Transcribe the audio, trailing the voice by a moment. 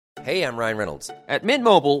Hey, I'm Ryan Reynolds. At Mint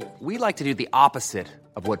Mobile, we like to do the opposite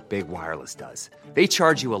of what Big Wireless does. They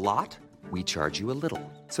charge you a lot, we charge you a little.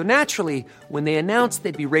 So naturally, when they announced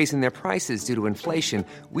they'd be raising their prices due to inflation,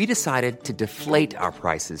 we decided to deflate our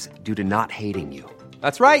prices due to not hating you.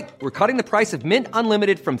 That's right. We're cutting the price of Mint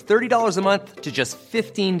Unlimited from $30 a month to just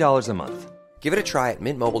 $15 a month. Give it a try at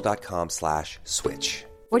mintmobile.com/switch.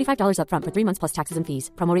 $45 up front for 3 months plus taxes and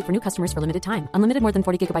fees. Promo rate for new customers for limited time. Unlimited more than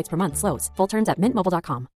 40 gigabytes per month. Slows full terms at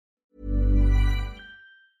mintmobile.com.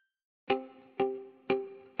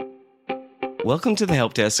 Welcome to the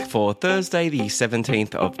Help Desk for Thursday, the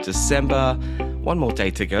 17th of December. One more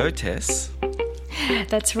day to go, Tess.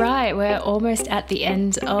 That's right. We're almost at the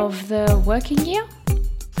end of the working year.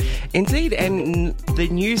 Indeed, and the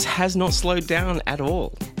news has not slowed down at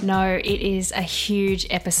all. No, it is a huge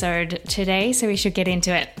episode today, so we should get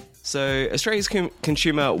into it. So, Australia's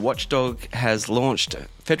consumer watchdog has launched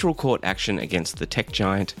federal court action against the tech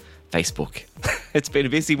giant Facebook. It's been a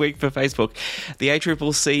busy week for Facebook. The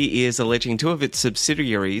ACCC is alleging two of its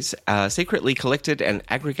subsidiaries secretly collected and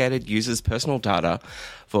aggregated users' personal data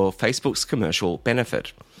for Facebook's commercial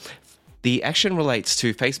benefit. The action relates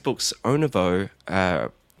to Facebook's Onovo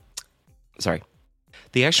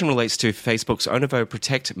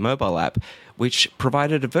Protect mobile app, which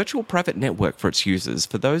provided a virtual private network for its users.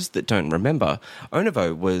 For those that don't remember,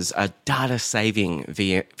 Onovo was a data-saving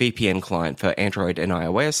VPN client for Android and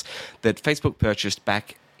iOS that Facebook purchased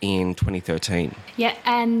back in 2013. Yeah,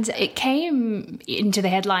 and it came into the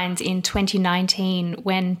headlines in 2019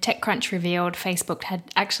 when TechCrunch revealed Facebook had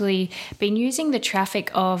actually been using the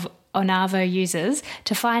traffic of Onovo users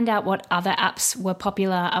to find out what other apps were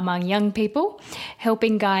popular among young people,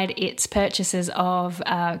 helping guide its purchases of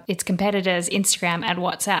its competitors Instagram and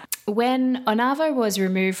WhatsApp. When Onovo was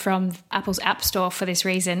removed from Apple's App Store for this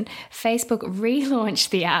reason, Facebook relaunched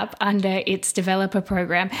the app under its developer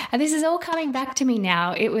program. And this is all coming back to me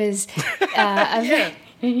now. It was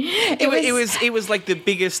It was like the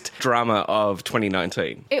biggest drama of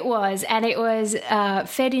 2019. It was, and it was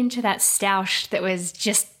fed into that stoush that was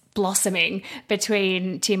just blossoming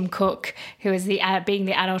between Tim Cook, who was being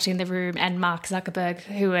the adult in the room, and Mark Zuckerberg,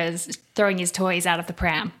 who was throwing his toys out of the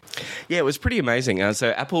pram. Yeah, it was pretty amazing. So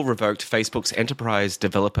Apple revoked Facebook's enterprise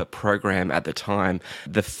developer program at the time.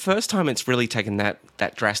 The first time it's really taken that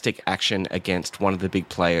drastic action against one of the big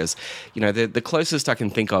players. You know, the closest I can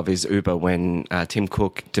think of is Uber, when Tim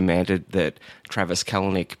Cook demanded that Travis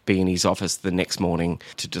Kalanick be in his office the next morning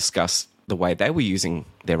to discuss the way they were using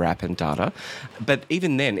their app and data. But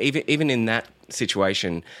even then, even in that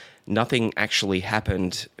situation, nothing actually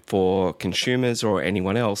happened for consumers or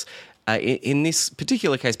anyone else. In this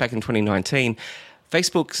particular case, back in 2019,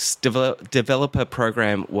 Facebook's developer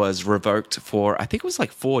program was revoked for, I think it was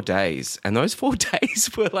like 4 days. And those 4 days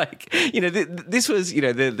were like, this was,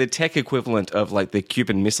 the tech equivalent of like the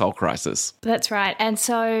Cuban Missile Crisis. That's right. And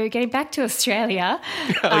so getting back to Australia.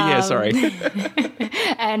 Sorry.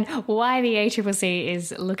 And why the ACCC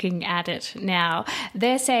is looking at it now.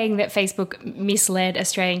 They're saying that Facebook misled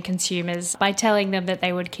Australian consumers by telling them that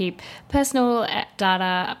they would keep personal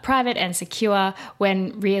data private and secure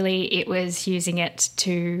when really it was using it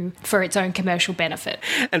for its own commercial benefit.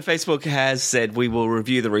 And Facebook has said, we will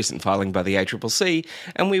review the recent filing by the ACCC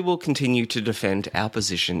and we will continue to defend our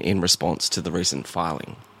position in response to the recent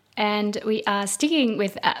filing. And we are sticking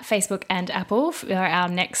with Facebook and Apple for our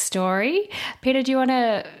next story. Peter, do you want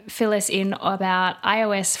to fill us in about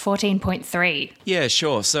iOS 14.3? Yeah,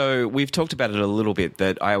 sure. So we've talked about it a little bit,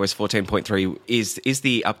 that iOS 14.3 is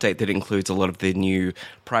the update that includes a lot of the new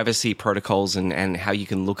privacy protocols and how you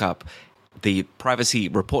can look up the privacy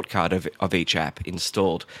report card of each app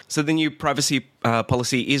installed. So the new privacy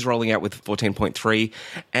policy is rolling out with 14.3,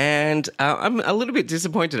 and I'm a little bit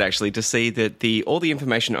disappointed actually to see that all the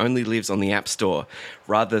information only lives on the App Store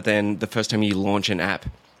rather than the first time you launch an app.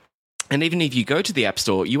 And even if you go to the App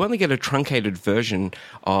Store, you only get a truncated version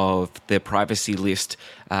of the privacy list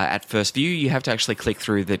at first view. You have to actually click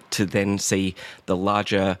through to then see the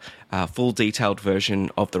larger, full detailed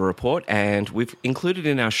version of the report. And we've included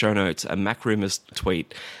in our show notes a MacRumors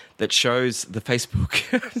tweet that shows the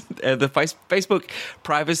Facebook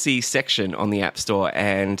privacy section on the App Store.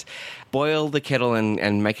 And boil the kettle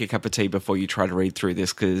and make a cup of tea before you try to read through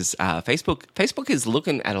this, because Facebook is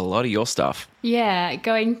looking at a lot of your stuff. Yeah,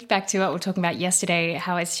 going back to what we were talking about yesterday,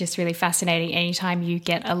 how it's just really fascinating anytime you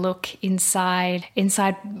get a look inside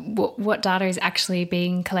what data is actually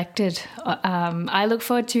being collected. I look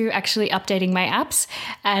forward to actually updating my apps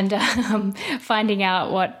and finding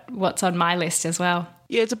out what's on my list as well.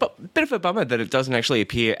 Yeah, it's a bit of a bummer that it doesn't actually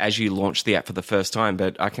appear as you launch the app for the first time,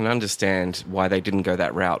 but I can understand why they didn't go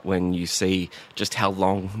that route when you see just how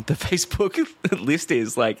long the Facebook list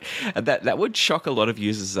is. Like, that would shock a lot of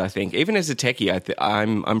users, I think. Even as a techie,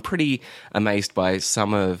 I'm pretty amazed by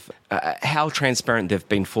some of how transparent they've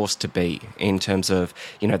been forced to be in terms of,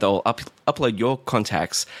 they'll upload your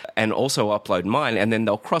contacts and also upload mine, and then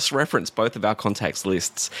they'll cross-reference both of our contacts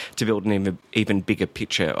lists to build an even bigger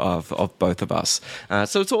picture of both of us.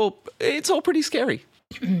 So it's all pretty scary.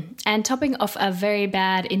 And topping off a very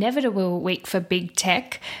bad, inevitable week for big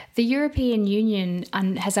tech, the European Union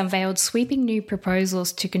has unveiled sweeping new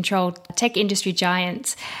proposals to control tech industry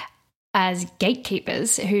giants as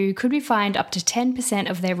gatekeepers who could be fined up to 10%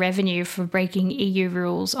 of their revenue for breaking EU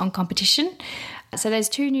rules on competition. So there's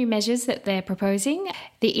two new measures that they're proposing.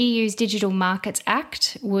 The EU's Digital Markets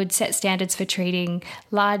Act would set standards for treating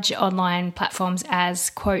large online platforms as,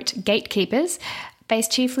 quote, gatekeepers,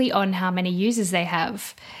 based chiefly on how many users they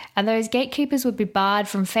have. And those gatekeepers would be barred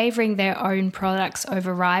from favouring their own products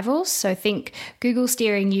over rivals. So think Google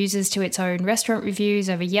steering users to its own restaurant reviews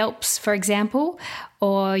over Yelp's, for example,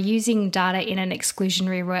 or using data in an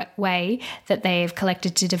exclusionary way that they've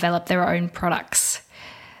collected to develop their own products.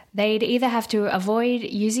 They'd either have to avoid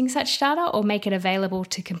using such data or make it available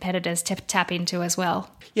to competitors to tap into as well.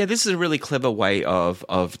 Yeah, this is a really clever way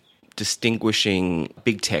of distinguishing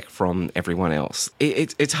big tech from everyone else.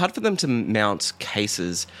 It's hard for them to mount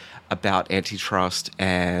cases about antitrust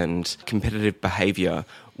and competitive behaviour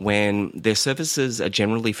when their services are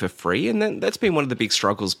generally for free, and that's been one of the big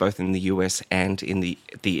struggles both in the US and in the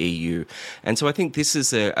EU. And so I think this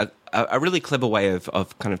is a really clever way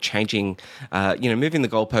of kind of changing, moving the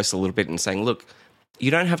goalposts a little bit and saying, look, we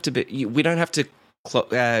don't have to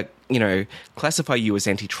classify you as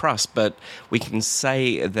antitrust, but we can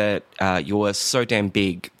say that you're so damn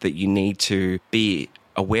big that you need to be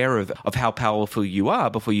aware of how powerful you are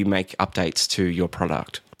before you make updates to your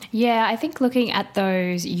product. Yeah, I think looking at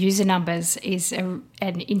those user numbers is an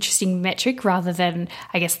interesting metric rather than,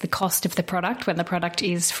 I guess, the cost of the product when the product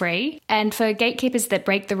is free. And for gatekeepers that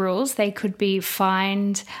break the rules, they could be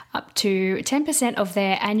fined up to 10% of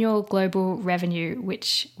their annual global revenue,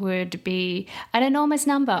 which would be an enormous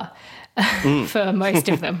number for most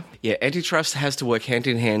of them. Yeah, antitrust has to work hand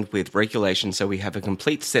in hand with regulation so we have a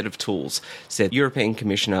complete set of tools, said European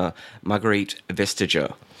Commissioner Margrethe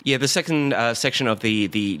Vestager. Yeah, the second section of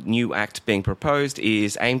the new act being proposed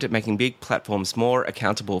is aimed at making big platforms more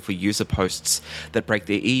accountable for user posts that break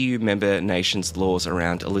the EU member nations' laws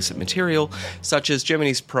around illicit material, such as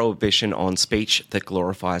Germany's prohibition on speech that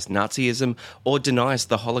glorifies Nazism or denies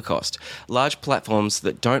the Holocaust. Large platforms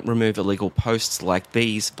that don't remove illegal posts like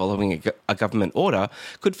these following a government order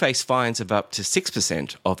could face fines of up to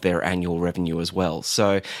 6% of their annual revenue as well.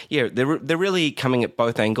 So, yeah, they're really coming at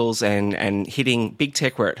both angles and hitting big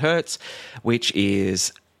tech where it hurts, which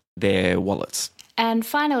is their wallets. And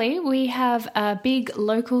finally, we have a big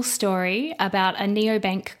local story about a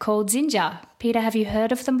neobank called Xinja. Peter, have you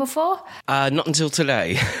heard of them before? Not until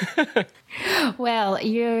today. Well,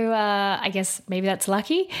 I guess maybe that's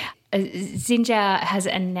lucky. Xinja has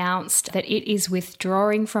announced that it is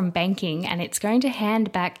withdrawing from banking and it's going to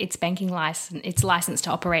hand back its banking license, its license to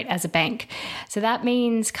operate as a bank. So that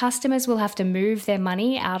means customers will have to move their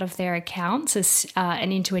money out of their accounts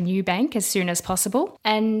and into a new bank as soon as possible.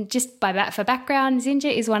 And just for background, Xinja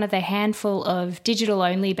is one of the handful of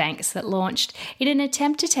digital-only banks that launched in an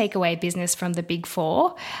attempt to take away business from the Big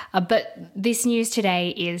Four. But this news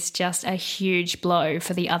today is just a huge blow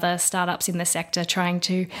for the other startups in the sector trying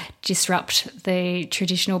to disrupt the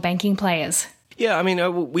traditional banking players. Yeah, I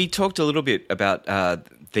mean, we talked a little bit about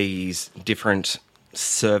these different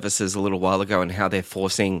services a little while ago and how they're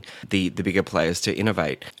forcing the bigger players to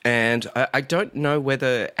innovate. And I don't know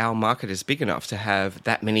whether our market is big enough to have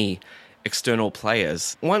that many external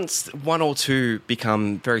players. Once one or two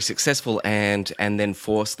become very successful and then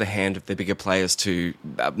force the hand of the bigger players to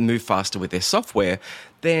move faster with their software,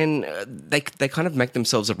 then they kind of make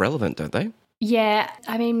themselves irrelevant, don't they? Yeah,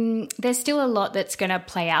 I mean, there's still a lot that's going to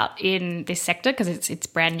play out in this sector because it's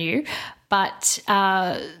brand new. But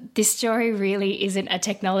this story really isn't a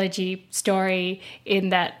technology story in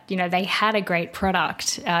that, they had a great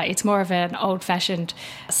product. It's more of an old-fashioned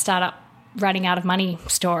startup running out of money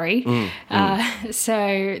story.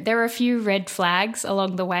 So there were a few red flags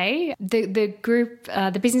along the way. The group,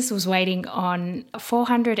 the business was waiting on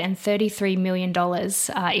 $433 million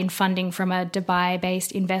in funding from a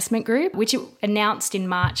Dubai-based investment group, which it announced in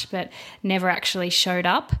March but never actually showed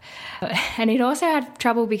up. And it also had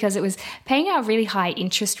trouble because it was paying a really high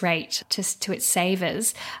interest rate to its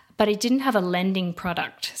savers, but it didn't have a lending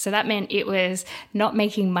product. So that meant it was not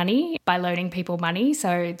making money by loaning people money.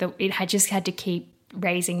 So it had just had to keep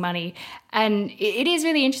raising money. And it is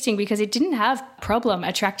really interesting because it didn't have problem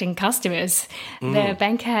attracting customers. The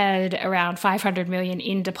bank had around 500 million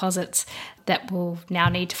in deposits that will now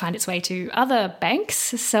need to find its way to other banks.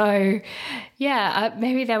 So yeah,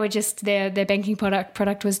 maybe they were just their banking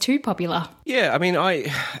product was too popular. Yeah, I mean,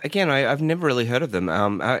 I've never really heard of them,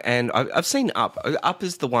 and I've seen Up. Up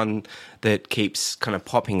is the one that keeps kind of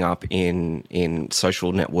popping up in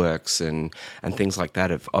social networks and things like that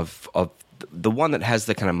of the one that has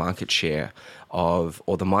the kind of market share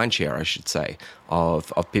or the mind share, I should say,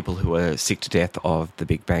 of people who are sick to death of the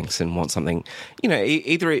big banks and want something,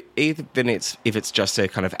 either if it's just a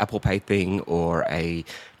kind of Apple Pay thing or a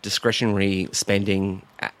discretionary spending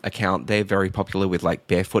account. They're very popular with like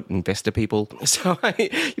barefoot investor people. So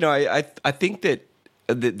I think that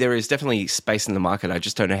there is definitely space in the market. I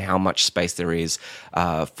just don't know how much space there is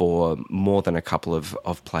for more than a couple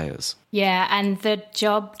of players. Yeah, and the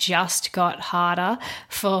job just got harder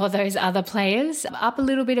for those other players. Up a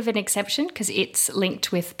little bit of an exception because it's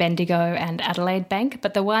linked with Bendigo and Adelaide Bank,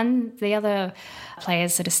 but the other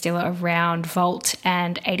players that are still around, Volt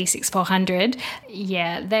and 86400,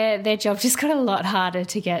 yeah, their job just got a lot harder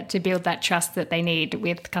to build that trust that they need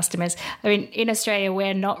with customers. I mean, in Australia,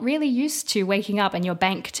 we're not really used to waking up and your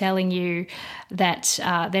bank telling you that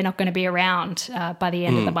they're not going to be around by the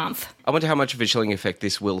end of the month. I wonder how much of a chilling effect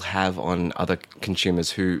this will have on other consumers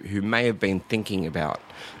who may have been thinking about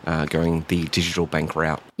going the digital bank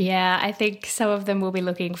route. Yeah, I think some of them will be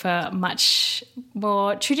looking for much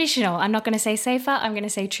more traditional. I'm not going to say safer, I'm going to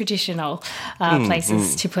say traditional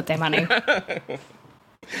places to put their money.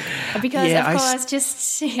 Because, of course,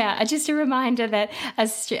 just a reminder that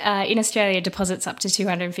in Australia, deposits up to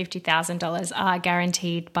 $250,000 are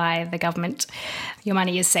guaranteed by the government. Your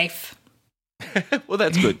money is safe. Well,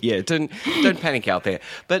 that's good. Yeah, don't panic out there.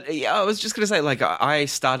 But I was just going to say, like, I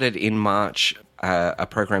started in March a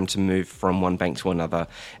program to move from one bank to another,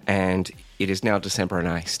 and it is now December, and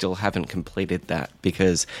I still haven't completed that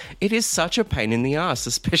because it is such a pain in the ass,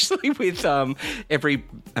 especially with every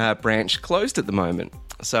branch closed at the moment.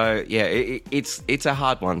 So yeah, it's a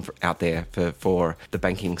hard one out there for the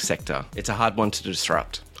banking sector. It's a hard one to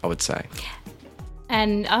disrupt, I would say.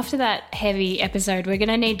 And after that heavy episode, we're going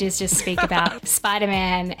to need to just speak about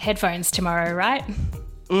Spider-Man headphones tomorrow, right?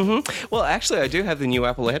 Mm-hmm. Well, actually, I do have the new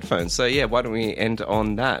Apple headphones. So, yeah, why don't we end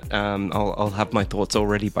on that? I'll have my thoughts all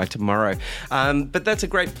ready by tomorrow. But that's a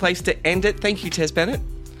great place to end it. Thank you, Tez Bennett.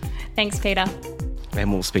 Thanks, Peter.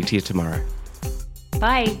 And we'll speak to you tomorrow.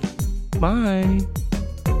 Bye. Bye.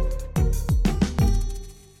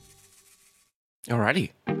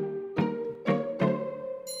 Alrighty.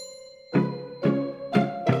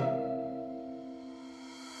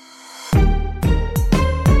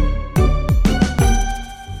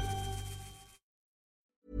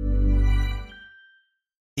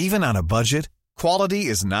 Even on a budget, quality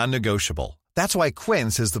is non-negotiable. That's why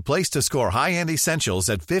Quince is the place to score high-end essentials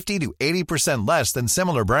at 50 to 80% less than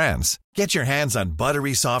similar brands. Get your hands on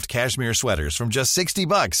buttery soft cashmere sweaters from just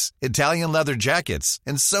 $60, Italian leather jackets,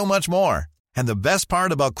 and so much more. And the best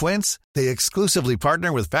part about Quince, they exclusively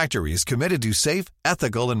partner with factories committed to safe,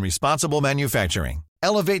 ethical, and responsible manufacturing.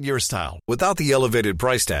 Elevate your style without the elevated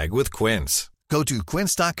price tag with Quince. Go to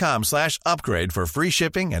quince.com/upgrade for free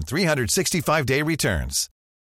shipping and 365-day returns.